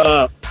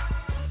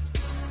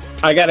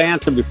 I got to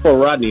answer before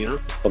Rodney, huh?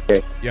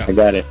 Okay. Yeah. I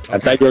got it. Okay. I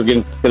thought you were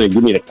going to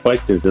give me the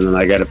questions, and then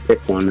I got to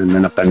pick one, and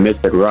then if I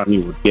missed it, Rodney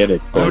would get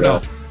it. Oh,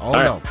 no. Oh,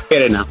 no. Right,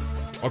 get it now.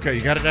 Okay,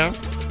 you got it now?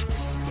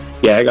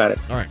 Yeah, I got it.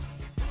 All right.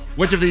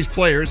 Which of these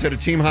players had a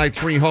team-high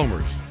 3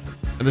 homers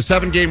in the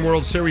 7-game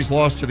World Series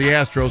loss to the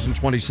Astros in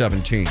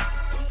 2017?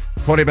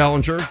 Cody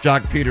Bellinger,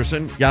 Jock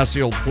Peterson,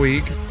 Yasiel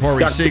Puig,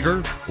 Corey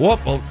Seager. Whoop.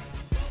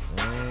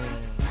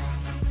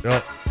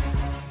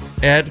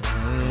 Ed?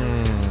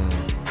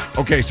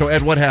 Okay, so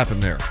Ed, what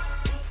happened there?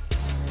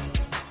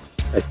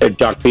 I said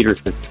Jock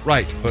Peterson.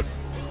 Right, but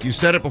you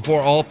said it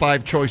before all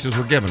 5 choices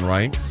were given,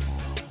 right?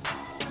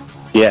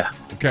 Yeah.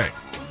 Okay,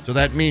 so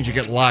that means you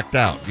get locked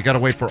out. You got to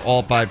wait for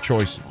all 5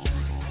 choices.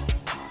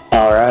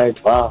 All right.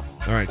 Wow.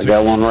 All right. I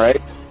got one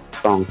right.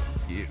 Wrong.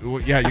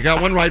 Yeah, you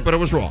got one right, but it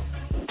was wrong.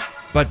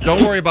 But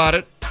don't worry about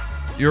it.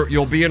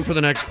 You'll be in for the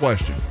next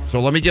question.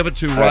 So let me give it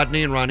to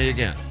Rodney and Ronnie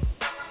again.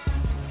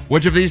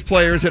 Which of these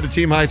players had a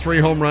team-high 3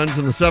 home runs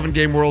in the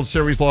 7-game World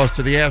Series loss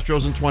to the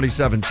Astros in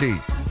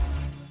 2017?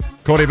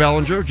 Cody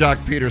Bellinger, Jock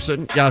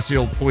Peterson,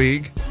 Yasiel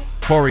Puig,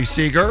 Corey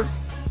Seager,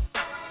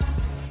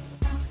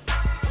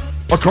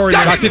 or Corey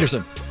Jock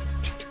Peterson.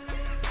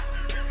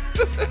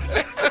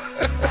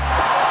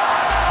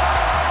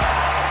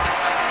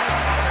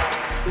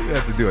 We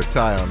have to do a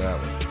tie on that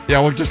one. Yeah,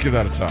 we'll just give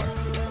that a tie.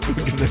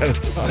 We'll give that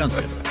a tie. Sounds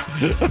good.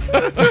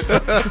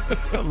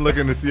 I'm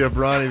looking to see if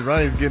Ronnie's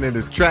getting in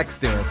his track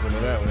stance when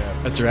that one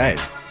happens. That's right.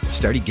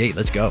 Starty Gate.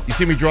 Let's go. You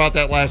see me draw out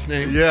that last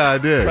name? Yeah, I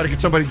did. Try to get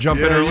somebody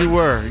jump in early. You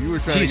were trying to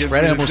Jeez, get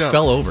Fred me to almost jump.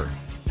 fell over.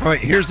 All right,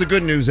 here's the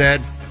good news,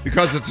 Ed.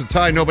 Because it's a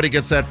tie, nobody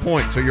gets that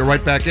point, so you're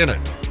right back in it.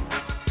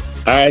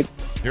 All right.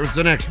 Here's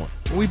the next one.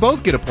 We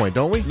both get a point,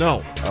 don't we?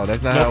 No. Oh,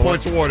 that's not how No it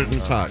points works? awarded in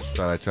ties.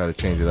 Thought I'd try to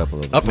change it up a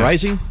little bit.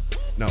 Uprising?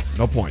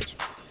 No points.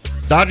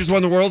 Dodgers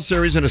won the World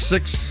Series in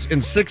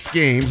 6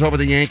 games over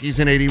the Yankees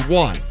in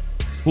 '81.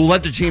 Who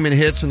led the team in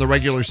hits in the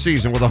regular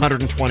season with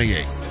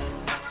 128?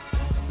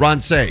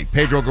 Ron Say,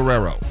 Pedro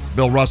Guerrero,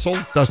 Bill Russell,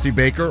 Dusty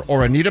Baker,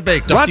 or Anita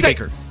Baker? Dusty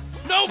Baker.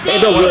 No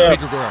good.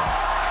 Pedro Guerrero.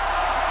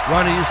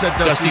 Ronnie, you said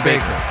Dusty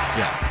Baker.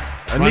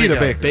 Yeah. Anita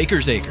Baker.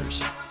 Baker's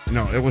Acres.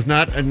 No, it was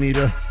not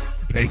Anita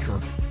Baker.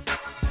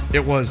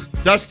 It was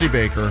Dusty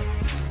Baker.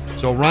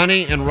 So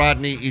Ronnie and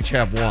Rodney each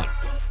have one.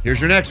 Here's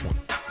your next one.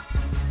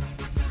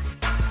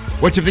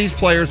 Which of these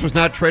players was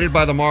not traded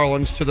by the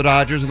Marlins to the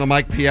Dodgers in the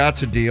Mike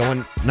Piazza deal in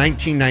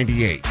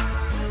 1998?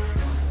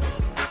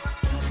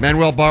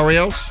 Manuel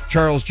Barrios,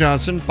 Charles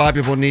Johnson,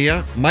 Bobby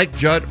Bonilla, Mike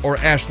Judd, or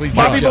Ashley Judd?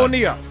 Bobby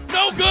Bonilla.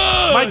 No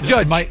good. Mike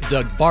Judge.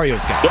 Doug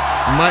Barrios guy.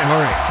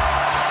 All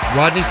right.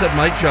 Rodney said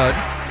Mike Judd,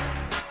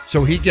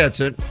 so he gets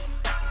it.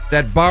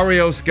 That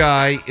Barrios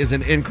guy is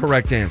an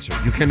incorrect answer.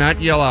 You cannot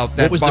yell out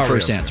that What was Barrios the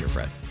first guy. answer,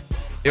 Fred?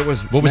 It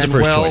was What was the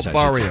first Manuel choice? I should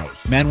Barrios.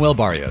 say? Manuel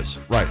Barrios.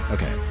 Right.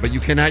 Okay. But you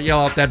cannot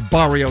yell out that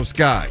Barrios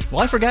guy.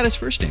 Well, I forgot his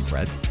first name,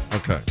 Fred.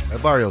 Okay.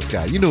 That Barrios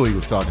guy. You knew who he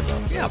was talking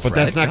about. Yeah, But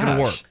that's not going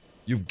to gosh. work.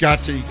 You've got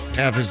to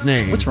have his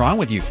name. What's wrong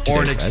with you today, Or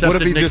an Fred? accepted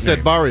What if he just said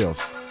nickname. Barrios?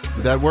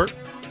 Would that work?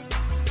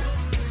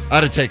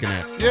 I'd have taken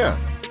that. Yeah.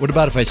 What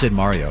about if I said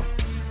Mario?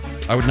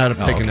 I would not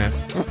have Oh, taken okay.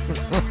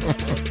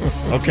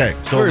 that. Okay.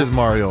 So Where is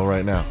Mario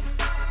right now?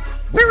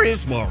 Where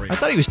is Mario? I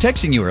thought he was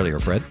texting you earlier,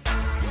 Fred.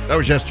 That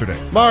was yesterday.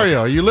 Mario,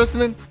 are you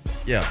listening?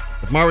 Yeah.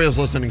 If Mario's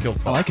listening, he'll I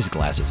call. like his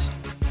glasses.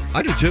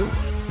 I do too.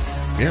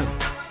 Yeah.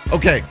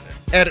 Okay.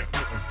 Ed,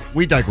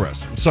 we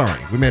digress. I'm sorry.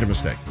 We made a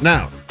mistake.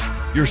 Now,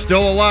 you're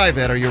still alive,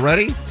 Ed. Are you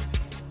ready?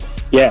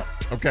 Yeah.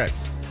 Okay.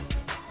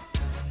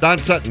 Don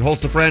Sutton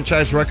holds the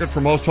franchise record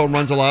for most home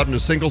runs allowed in a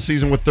single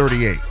season with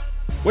 38.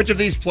 Which of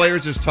these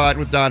players is tied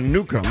with Don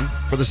Newcomb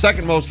for the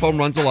second most home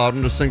runs allowed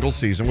in a single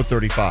season with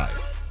 35?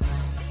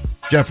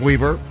 Jeff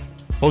Weaver,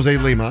 Jose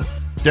Lima,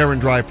 Darren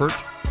Dreifert,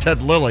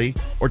 Ted Lilly,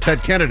 or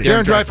Ted Kennedy?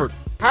 Darren Dreifert.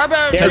 How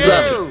about Ted you?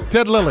 Lilly.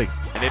 Ted Lilly.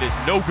 And it is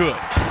no good.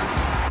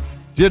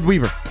 Jed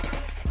Weaver.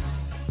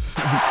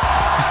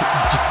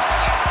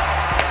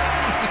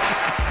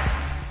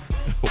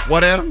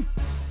 What, Adam?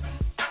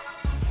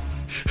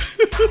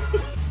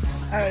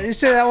 You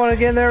say that one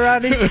again there,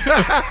 Rodney? You want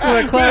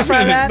to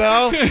clarify that?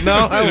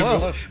 No, I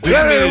won't.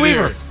 Darren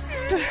Weaver.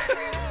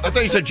 I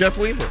thought you said Jeff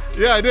Weaver.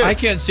 Yeah, I did. I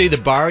can't say the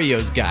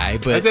Barrios guy,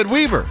 but I said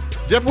Weaver.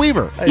 Jeff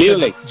Weaver.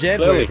 Lily. Jed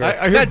Lily. Weaver. I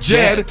heard Not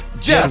Jed.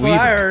 Jeff. That's what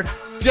I heard.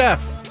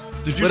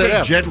 Jeff. Did you With an say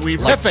F. Jed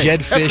Weaver? like Hefe.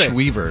 Jed Fish Hefe.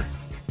 Weaver.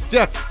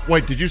 Jeff.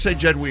 Wait, did you say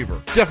Jed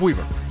Weaver? Jeff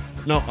Weaver.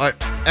 No,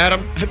 Adam?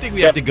 I think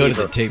we have to go to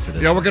the tape for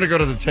this. Yeah, we're going to go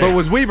to the tape. But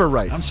was Weaver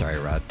right? I'm sorry,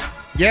 Rod.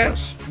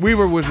 Yes.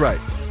 Weaver was right.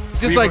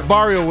 Just Weaver. like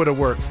Barrio would have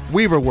worked.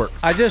 Weaver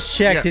works. I just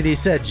checked Yeah. and he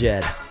said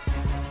Jed.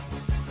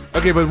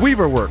 Okay, but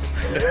Weaver works.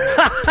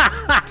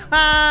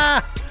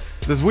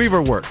 Does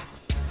Weaver work?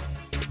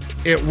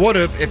 It would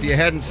have if you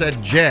hadn't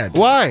said Jed.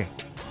 Why?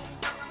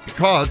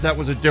 Because that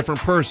was a different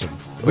person.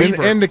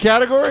 Weaver. In the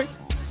category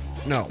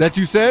No. that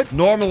you said?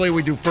 Normally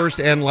we do first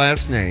and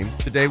last name.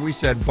 Today we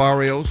said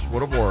Barrios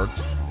would have worked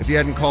if you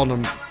hadn't called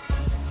him.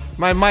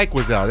 My mic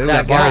was out. It That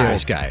was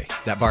Barrios guy.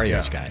 That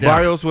Barrios guy.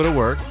 Barrios would have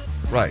worked.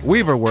 Right.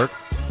 Weaver worked.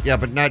 Yeah,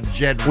 but not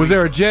Jed. Was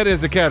there a Jed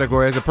as a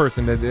category, as a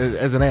person,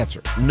 as an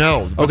answer?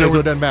 No. But Okay, there so was,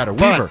 it doesn't matter.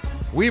 but Weaver.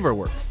 Weaver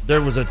works.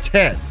 There was a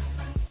Ted.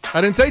 I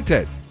didn't say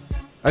Ted.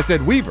 I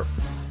said Weaver.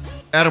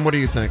 Adam, what do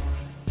you think?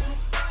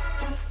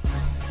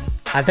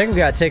 I think we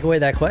got to take away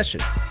that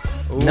question.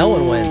 No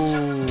one wins.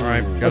 All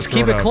right. Let's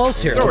keep it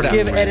close here. Throw Let's it out.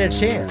 give Ed a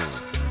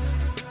chance.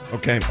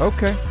 Okay.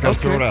 Okay. Gotta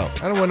throw it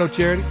out. I don't want no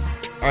charity.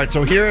 All right,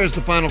 so here is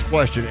the final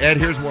question. Ed,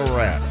 here's where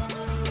we're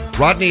at.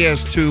 Rodney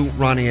has 2,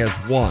 Ronnie has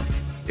 1.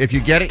 If you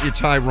get it, you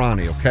tie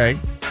Ronnie, okay?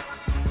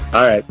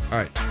 All right. All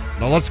right.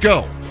 Now let's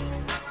go.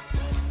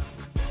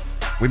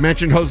 We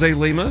mentioned Jose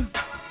Lima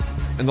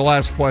in the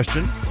last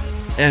question.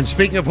 And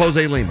speaking of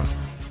Jose Lima,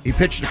 he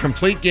pitched a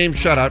complete game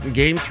shutout in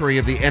Game 3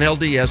 of the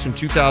NLDS in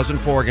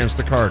 2004 against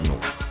the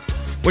Cardinals.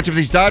 Which of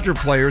these Dodger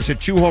players hit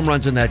 2 home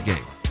runs in that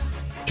game?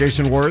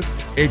 Jason Worth,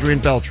 Adrian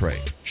Beltre,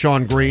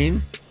 Sean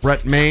Green,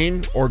 Brett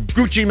Maine, or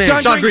Gucci Mane?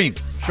 Sean Green.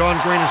 Sean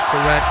Green is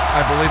correct.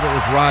 I believe it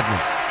was Rodney.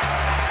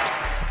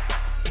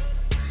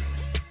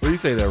 What do you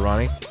say there,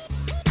 Ronnie?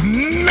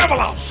 Never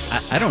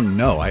lost. I don't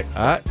know.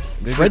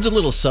 Fred's a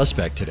little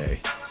suspect today.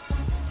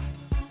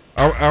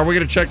 Are we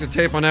going to check the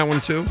tape on that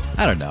one too?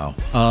 I don't know.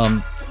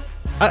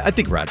 I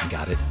think Rodney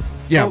got it.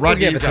 Yeah, We'll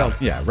Rodney give it got to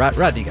it. Yeah,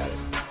 Rodney got it.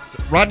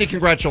 Rodney,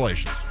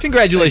 congratulations.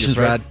 Congratulations,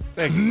 Thank you, Rod. Fred.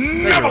 Thank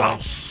you. Never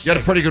lost. You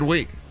had a pretty good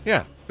week.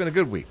 Yeah, it's been a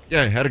good week.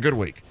 Yeah, had a good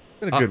week.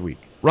 Been a good week.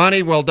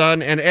 Ronnie, well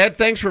done. And Ed,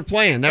 thanks for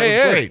playing. That was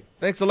Ed, great.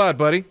 Thanks a lot,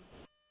 buddy.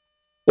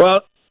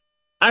 Well,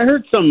 I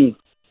heard some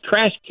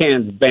trash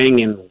cans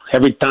banging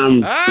every time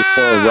before.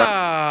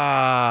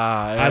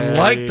 I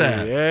like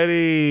that.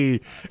 Eddie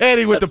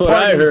with That's the what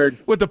I parting, heard.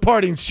 with the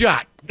parting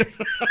shot.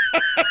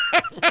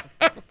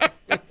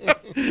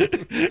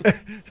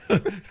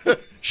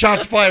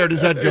 Shots fired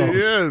as Ed goes.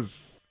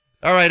 Yes.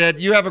 All right, Ed,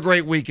 you have a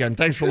great weekend.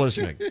 Thanks for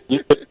listening.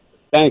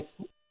 Thanks.